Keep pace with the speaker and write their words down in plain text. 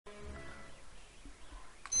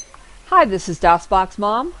Hi, this is DOSBox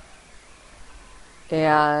Mom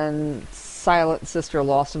and Silent Sister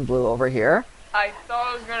Lost in Blue over here. I thought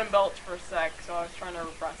I was going to belch for a sec, so I was trying to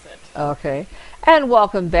repress it. Okay. And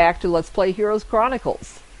welcome back to Let's Play Heroes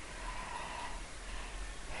Chronicles.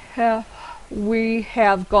 We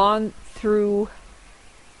have gone through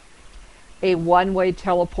a one-way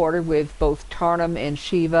teleporter with both Tarnum and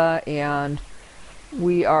Shiva, and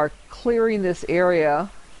we are clearing this area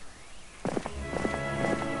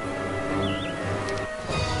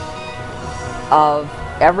of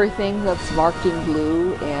everything that's marked in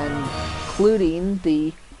blue, and including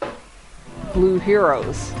the blue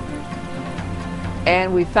heroes.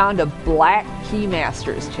 And we found a black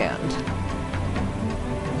Keymaster's tent,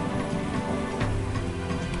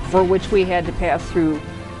 for which we had to pass through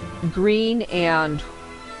green and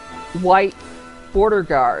white border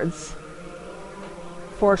guards.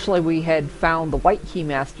 Fortunately, we had found the white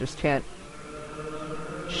Keymaster's tent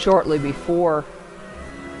shortly before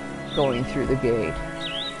going through the gate.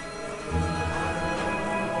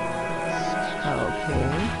 Okay,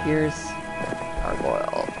 here's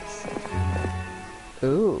gargoyles.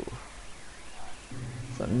 Ooh,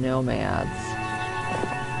 some nomads.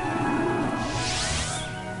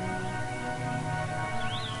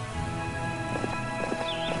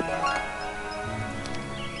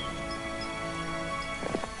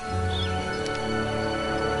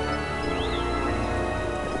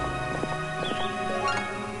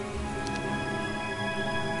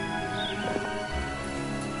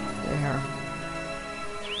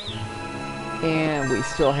 And we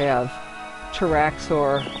still have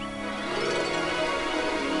Taraxor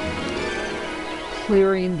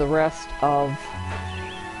clearing the rest of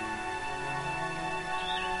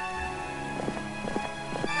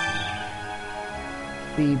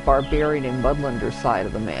the Barbarian and Mudlander side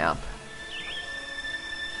of the map.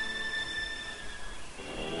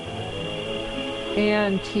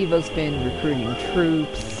 And Tiva's been recruiting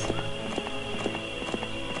troops.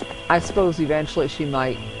 I suppose eventually she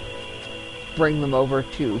might bring them over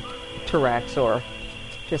to Taraxor,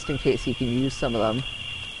 just in case he can use some of them.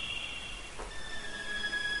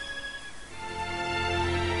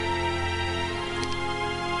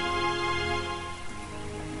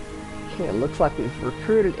 Okay, it looks like we've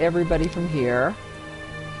recruited everybody from here.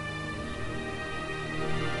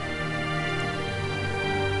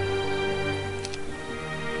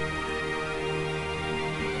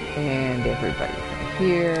 And everybody from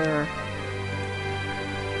here.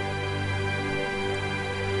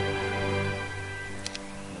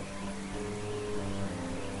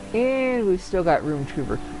 And we've still got room to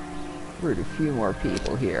recruit a few more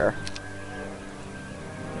people here.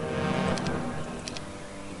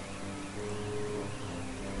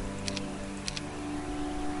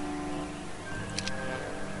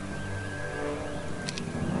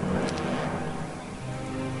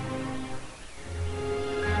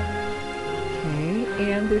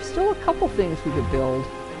 Okay, and there's still a couple things we could build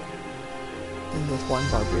in this one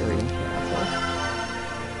barbarian castle.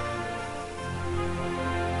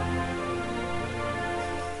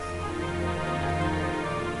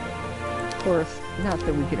 Of course, not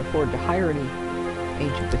that we can afford to hire any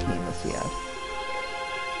ancient behemoths yet.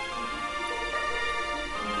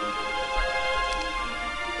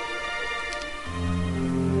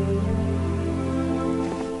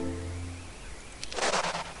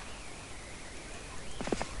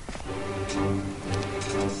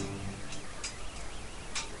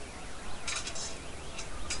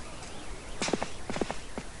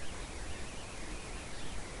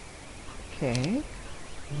 Okay.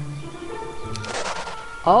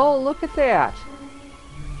 Oh, look at that!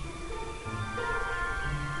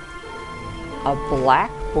 A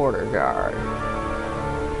black border guard.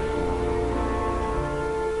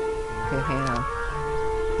 Okay, hang on.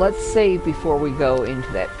 Let's save before we go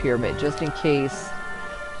into that pyramid, just in case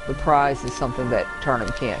the prize is something that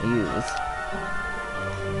Tarnum can't use.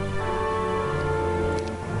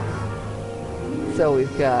 So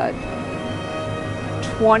we've got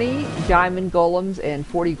 20 diamond golems and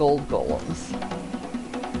 40 gold golems.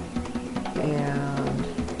 And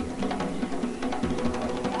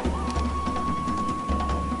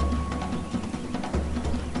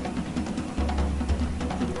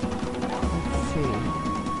let's see.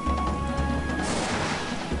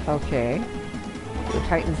 Okay. The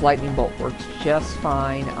Titan's lightning bolt works just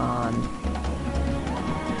fine on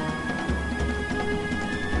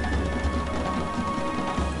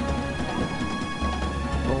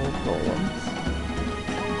gold golems.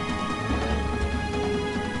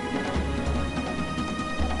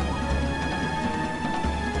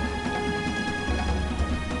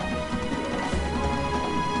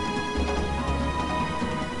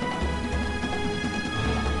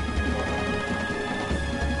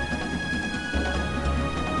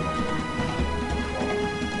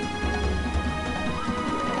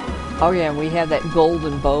 Oh yeah, and we have that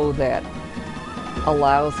golden bow that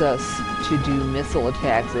allows us to do missile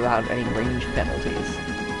attacks without any range penalties.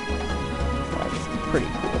 That's pretty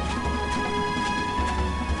cool.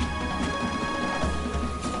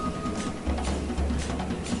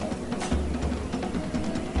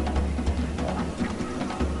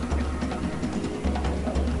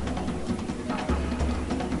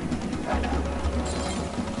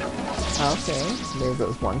 Okay, there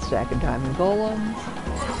goes one stack of diamond golems,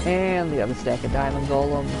 and the other stack of diamond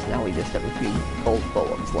golems. Now we just have a few gold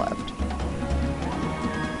golems left.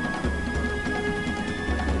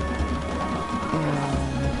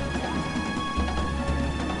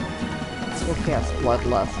 And we'll cast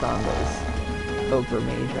Bloodlust on those ogre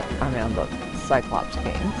mage, on the Cyclops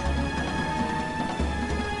kings.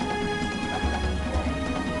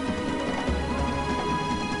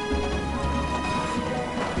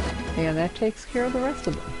 And that takes care of the rest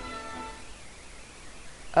of them.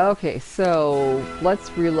 Okay, so let's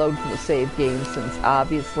reload for the save game, since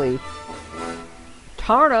obviously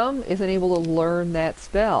Tarnum isn't able to learn that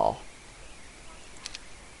spell.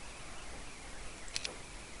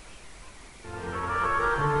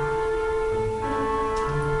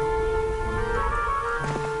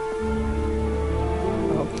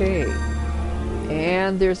 Okay,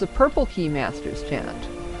 and there's a purple Keymaster's tent.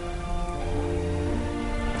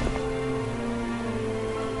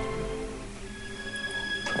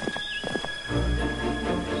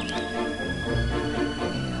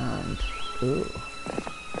 Ooh.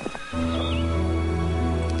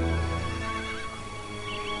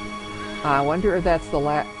 I wonder if that's the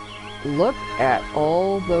last. Look at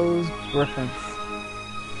all those griffins.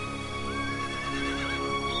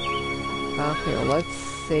 Okay, well, let's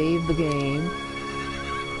save the game.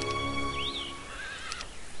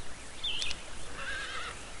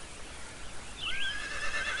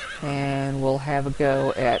 And we'll have a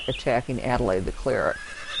go at attacking Adelaide the Cleric.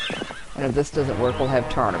 And if this doesn't work, we'll have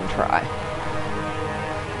Tarnum try.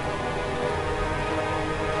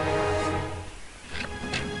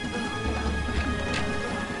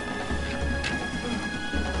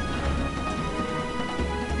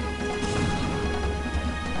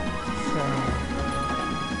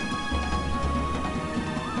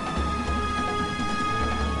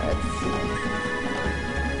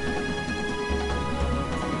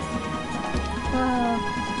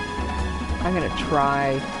 I'm gonna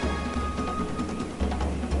try.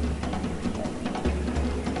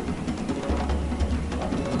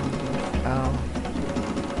 Oh.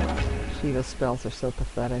 Shiva's spells are so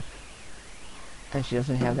pathetic. And she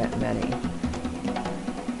doesn't have that many.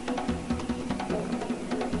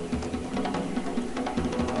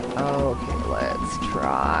 Okay, let's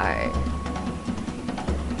try.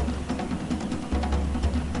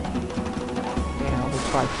 Yeah, we'll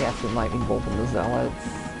try casting Lightning Bolt on the Zealots.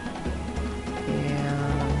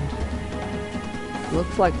 And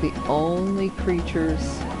looks like the only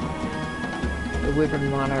creatures the Wyvern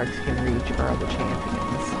Monarchs can reach are the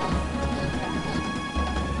champions.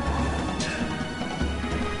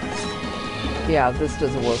 Yeah, if this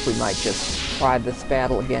doesn't work, we might just try this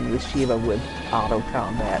battle again with Shiva with auto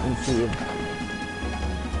combat and see if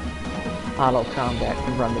auto combat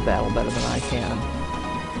can run the battle better than I can.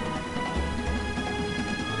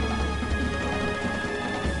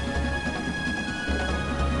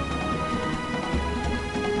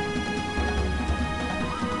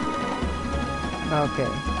 Okay.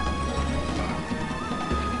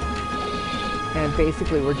 And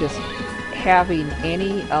basically we're just having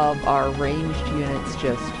any of our ranged units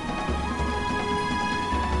just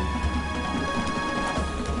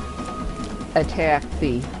attack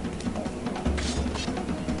the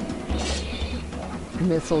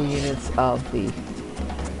missile units of the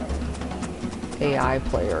AI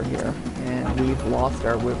player here. And we've lost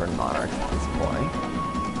our Wyvern Monarchs at this point.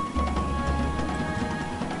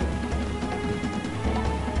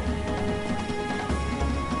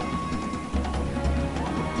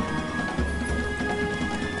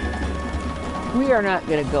 We are not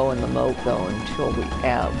going to go in the moat, though, until we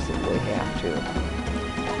absolutely have to.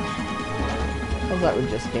 Because that would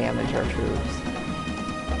just damage our troops.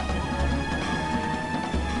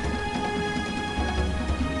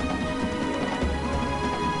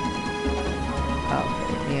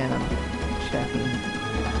 Okay, and I'm checking.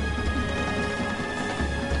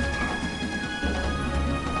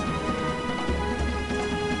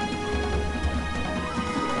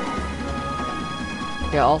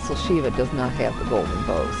 Yeah, also Shiva does not have the golden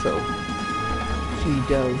bow, so she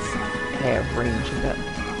does have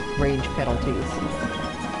range penalties.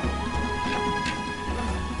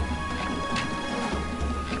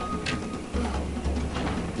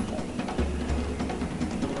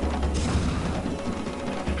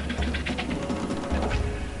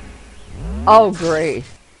 Oh, great.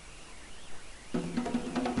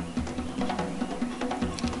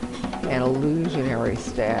 An illusionary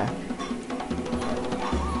stack.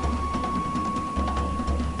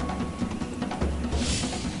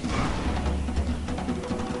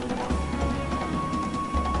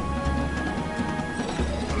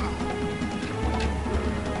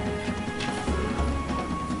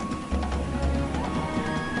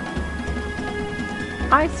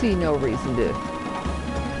 I see no reason to.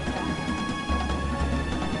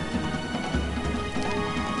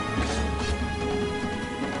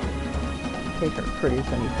 Take our pretties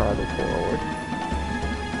any farther forward.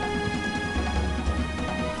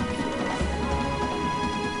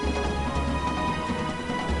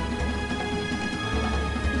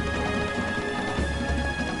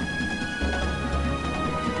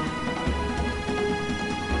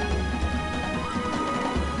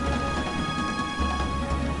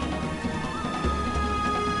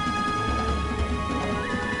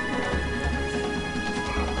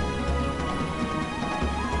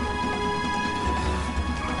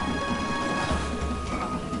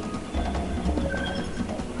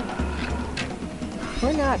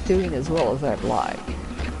 We're not doing as well as I'd like.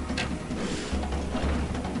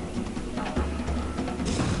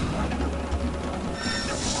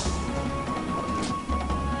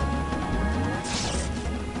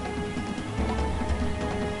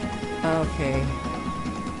 Okay.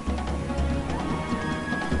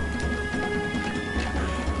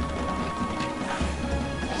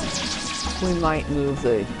 We might move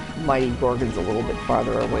the mighty Gorgons a little bit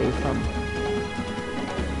farther away from.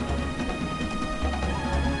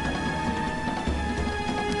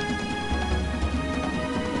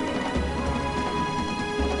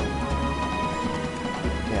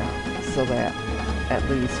 So that at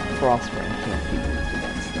least Frostring can't be used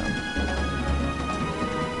against them.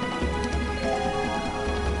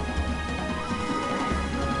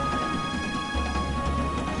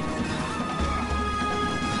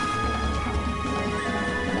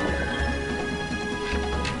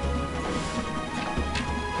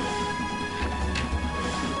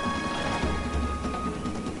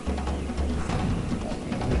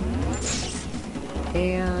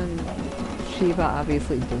 And Shiva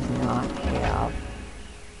obviously does not have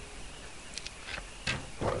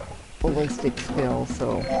ballistic skill,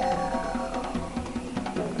 so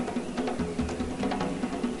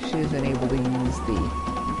she isn't able to use the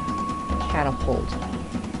catapult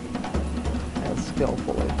as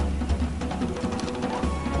skillfully.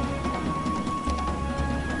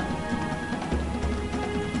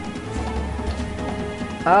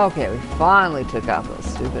 Okay, we finally took out those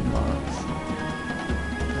stupid monks.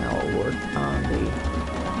 Now we'll work on the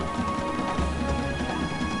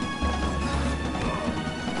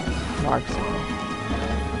marksman.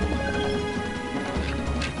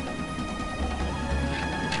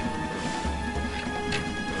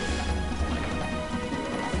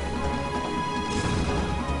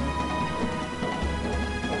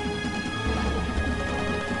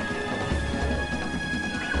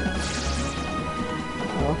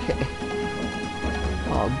 Okay.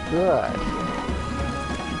 Oh, good.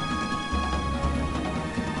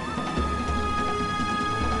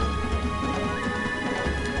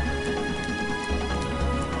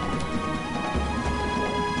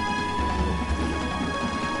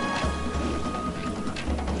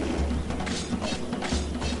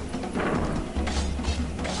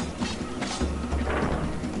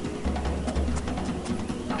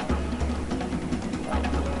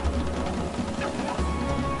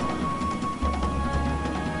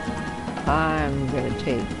 I'm going to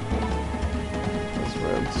take those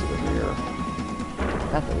roads to the rear.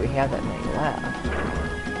 Not that we have that many left.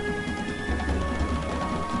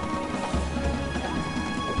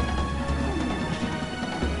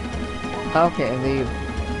 Okay, the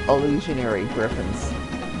illusionary griffins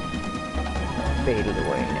have faded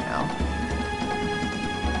away now.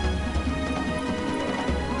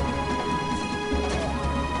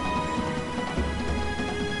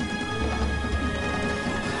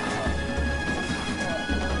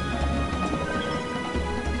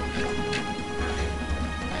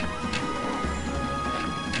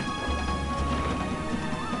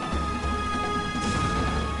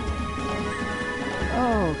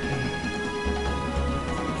 Okay.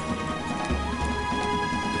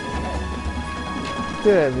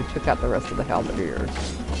 Good, we took out the rest of the halberdiers.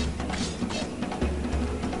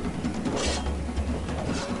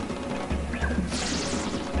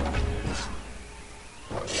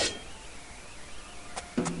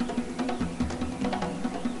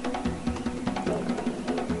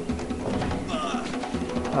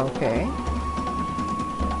 Okay.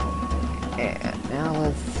 And now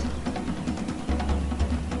let's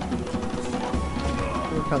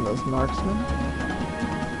work on those marksmen.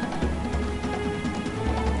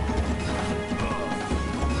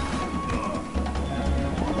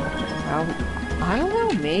 I don't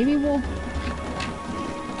know, maybe we'll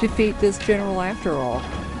defeat this general after all.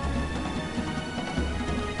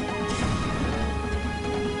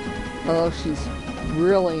 Although she's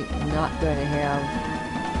really not going to have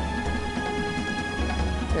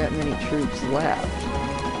that many troops left.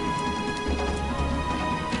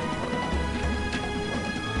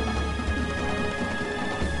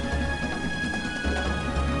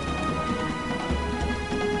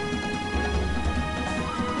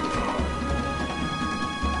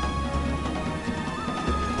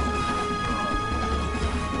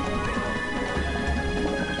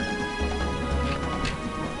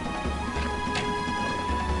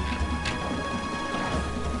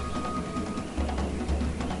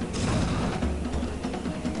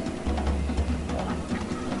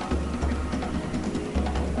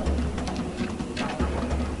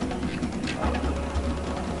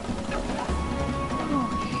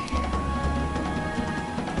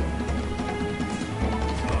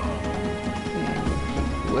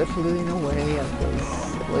 Whittling away at those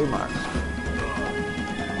silly marks.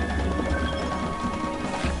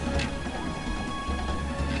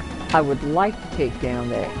 I would like to take down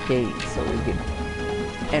that gate so we could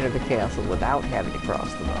enter the castle without having to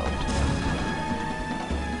cross the moat.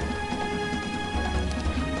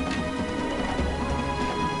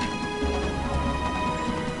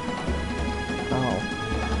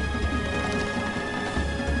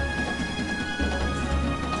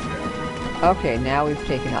 Okay, now we've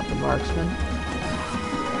taken out the marksman.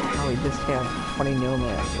 Now we just have 20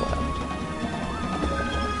 nomads left.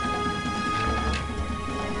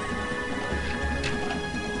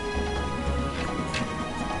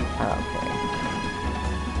 Okay.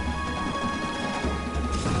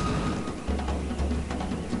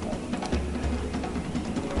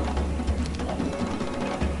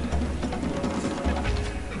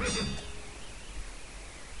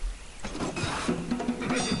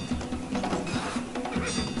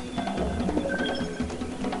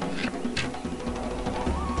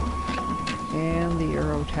 And the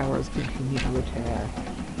arrow towers continue to attack.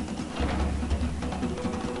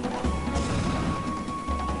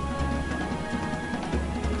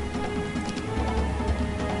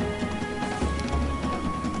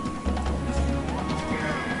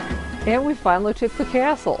 And we finally took the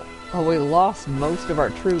castle. Oh, we lost most of our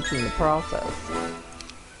troops in the process.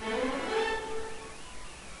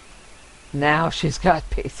 Now she's got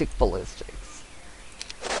basic ballistics.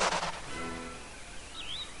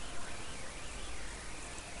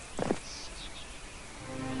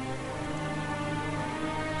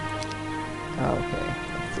 Okay,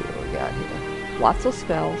 let's see what we got here. Lots of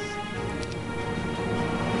spells.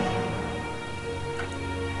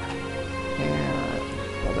 And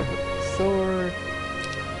Brotherhood of the Sword.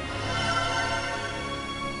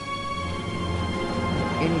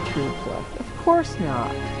 Any troops left? Of course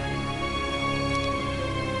not.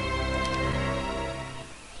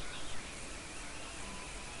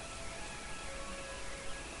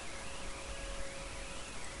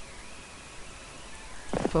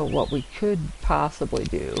 But what we could possibly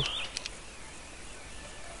do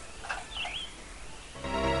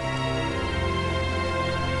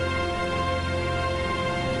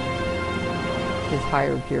is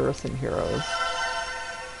hire garrison heroes.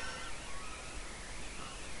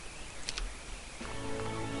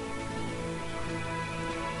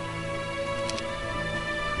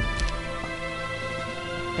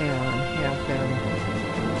 And have them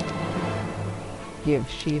give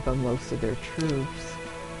Shiva most of their troops.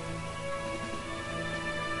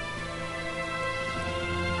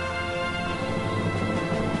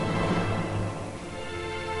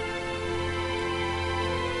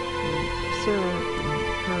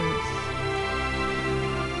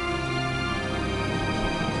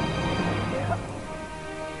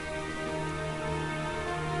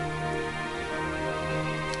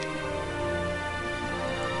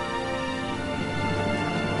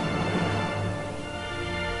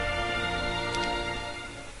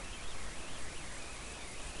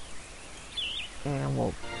 And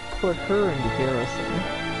we'll put her into garrison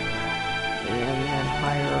and then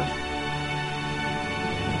hire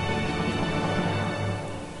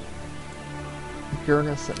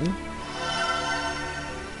garrison.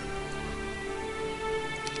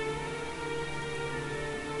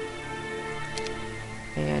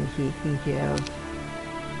 And he can give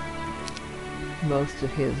most of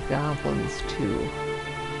his goblins to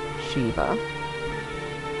Shiva.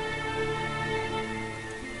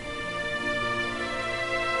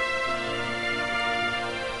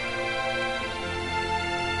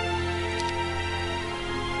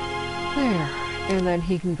 There. And then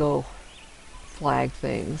he can go flag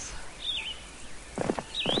things.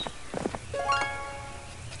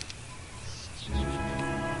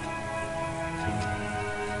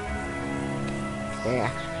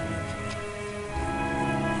 Yeah.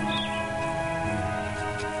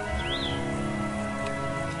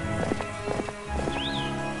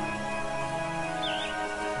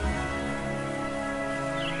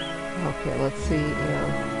 Okay, let's see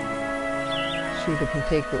if Shiva can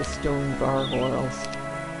take those stone gargoyles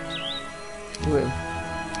with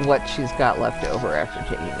what she's got left over after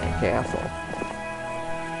taking that castle.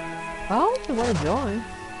 Oh, they want to join.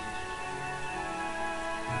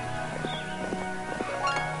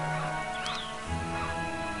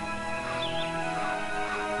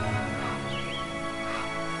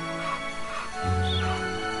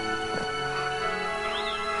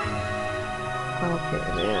 Okay,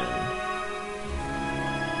 then.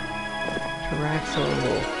 Taraxo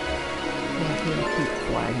will have him keep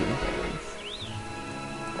flagging things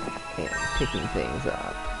and picking things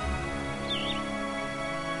up.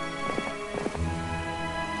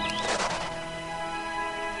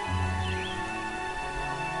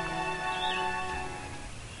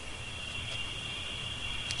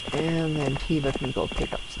 And then Tiva can go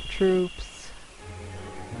pick up some troops.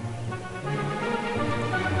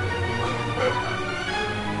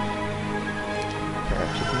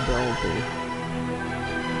 Perhaps you can build the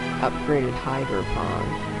upgraded Hydra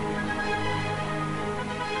pond.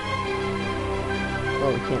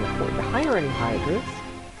 Well, we can't afford to hire any Hydras.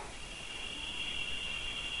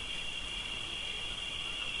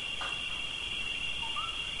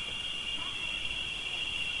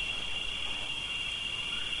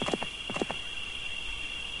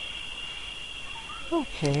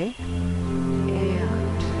 Okay.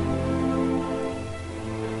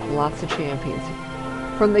 And lots of champions.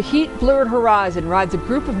 From the heat-blurred horizon rides a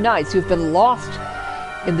group of knights who've been lost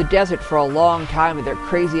in the desert for a long time, with their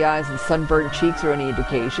crazy eyes and sunburned cheeks are any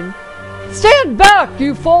indication. "Stand back,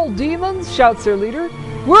 you foul demons!" shouts their leader.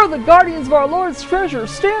 "We're the guardians of our Lord's treasure!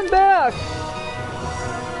 Stand back!"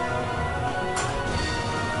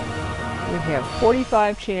 We have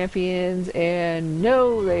 45 champions, and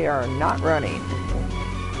no, they are not running.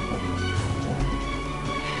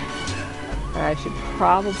 I should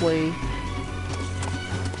probably...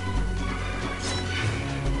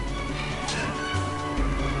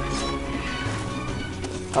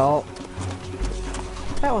 Oh,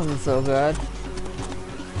 that wasn't so good.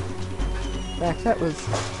 In fact, that was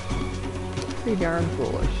pretty darn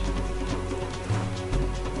foolish.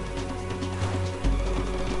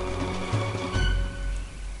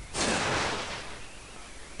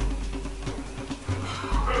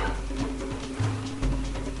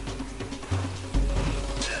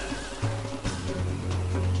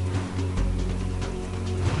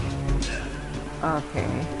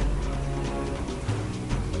 Okay.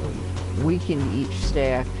 Weaken each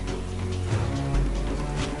stack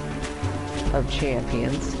of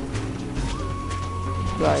champions.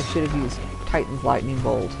 But I should have used Titan's Lightning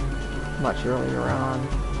Bolt much earlier on.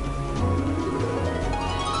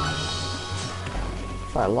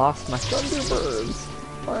 So I lost my Thunderbirds.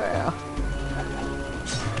 Oh yeah.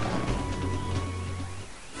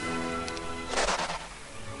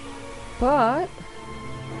 But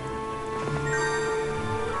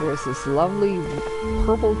there's this lovely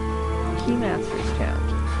purple Keymaster's tent,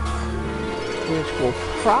 which will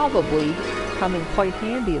probably come in quite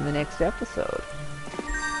handy in the next episode.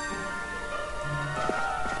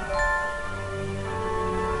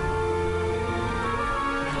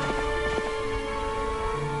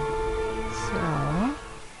 So,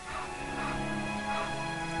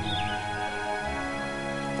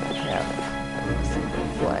 have a single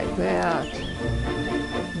flag that,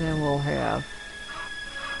 and then we'll have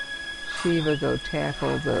Shiva go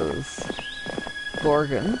tackle those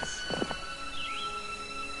Gorgons.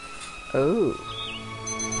 Oh.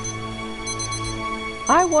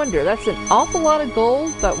 I wonder, that's an awful lot of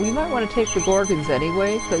gold, but we might want to take the Gorgons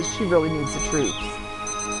anyway, because she really needs the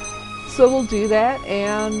troops. So we'll do that,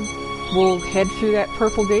 and we'll head through that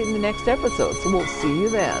purple gate in the next episode. So we'll see you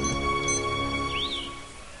then.